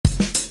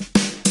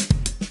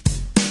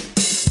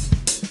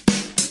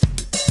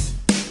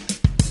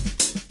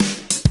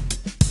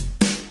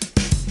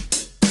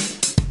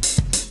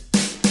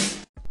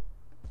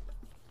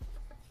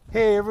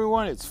Hey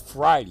everyone, it's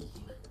Friday,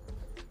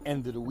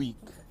 end of the week.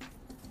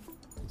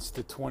 It's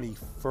the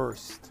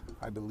 21st,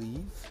 I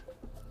believe.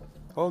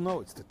 Oh no,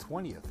 it's the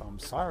 20th. I'm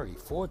sorry,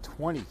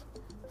 4/20.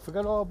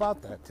 Forgot all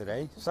about that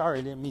today. Sorry,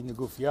 I didn't mean to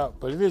goof you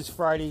up, but it is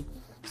Friday.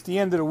 It's the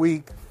end of the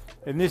week,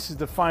 and this is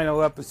the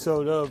final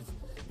episode of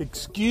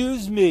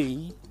Excuse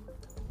Me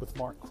with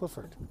Mark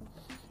Clifford.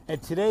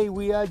 And today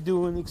we are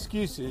doing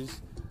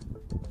excuses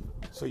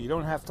so you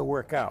don't have to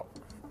work out.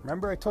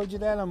 Remember I told you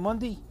that on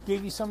Monday?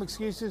 Gave you some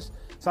excuses?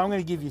 So I'm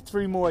going to give you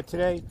 3 more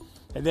today,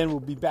 and then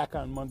we'll be back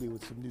on Monday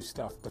with some new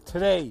stuff. But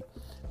today,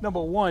 number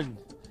 1,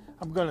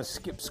 I'm going to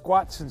skip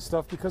squats and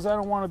stuff because I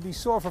don't want to be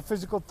sore for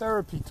physical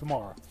therapy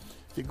tomorrow.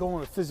 If you're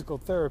going to physical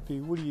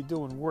therapy, what are you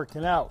doing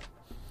working out?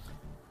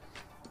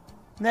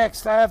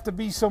 Next, I have to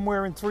be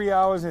somewhere in 3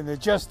 hours, and there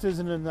just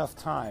isn't enough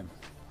time.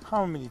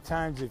 How many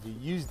times have you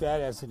used that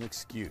as an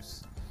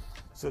excuse?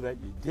 So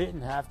that you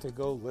didn't have to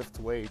go lift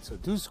weights or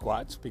do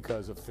squats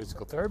because of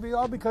physical therapy,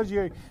 or because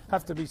you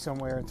have to be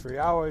somewhere in 3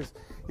 hours.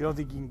 You don't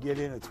think you can get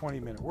in a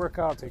 20-minute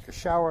workout, take a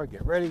shower,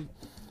 get ready.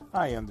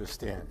 I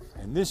understand.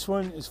 And this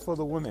one is for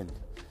the women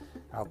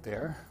out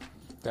there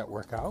that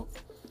work out.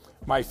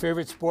 My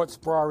favorite sports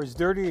bra is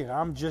dirty, and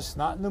I'm just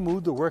not in the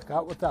mood to work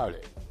out without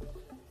it.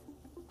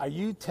 Are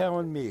you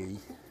telling me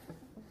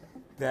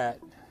that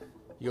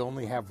you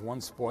only have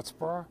one sports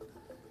bra?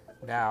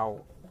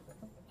 Now,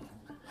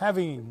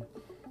 having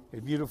a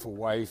beautiful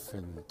wife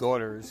and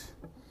daughters,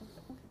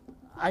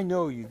 I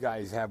know you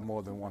guys have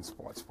more than one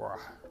sports bra.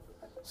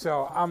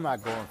 So I'm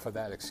not going for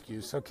that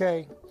excuse,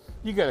 okay?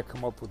 You got to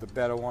come up with a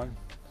better one.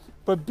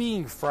 But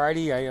being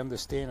Friday, I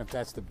understand if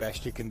that's the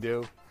best you can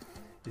do,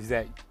 is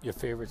that your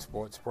favorite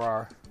sports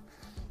bra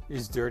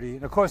is dirty.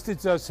 And of course, it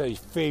does say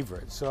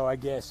favorite, so I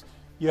guess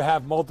you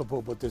have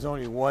multiple, but there's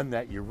only one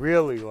that you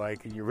really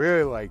like and you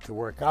really like to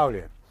work out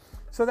in.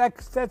 So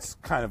that's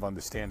kind of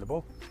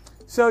understandable.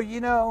 So,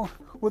 you know,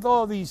 with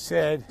all these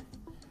said,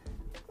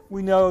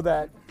 we know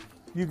that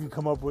you can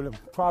come up with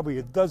probably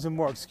a dozen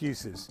more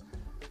excuses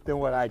than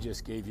what I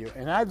just gave you.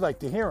 And I'd like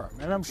to hear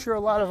them. And I'm sure a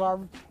lot of our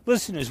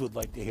listeners would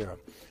like to hear them.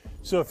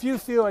 So if you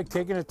feel like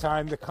taking the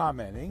time to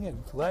commenting and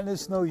letting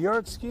us know your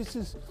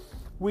excuses,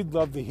 we'd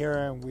love to hear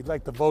them. We'd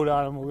like to vote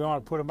on them. We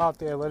want to put them out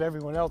there, let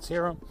everyone else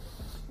hear them.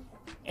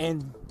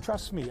 And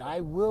trust me,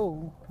 I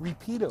will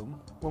repeat them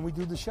when we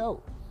do the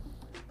show.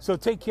 So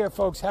take care,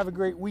 folks. Have a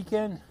great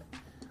weekend.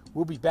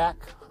 We'll be back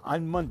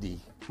on Monday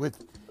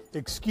with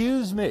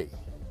Excuse Me.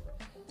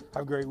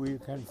 Have a great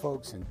weekend,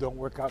 folks, and don't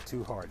work out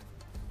too hard.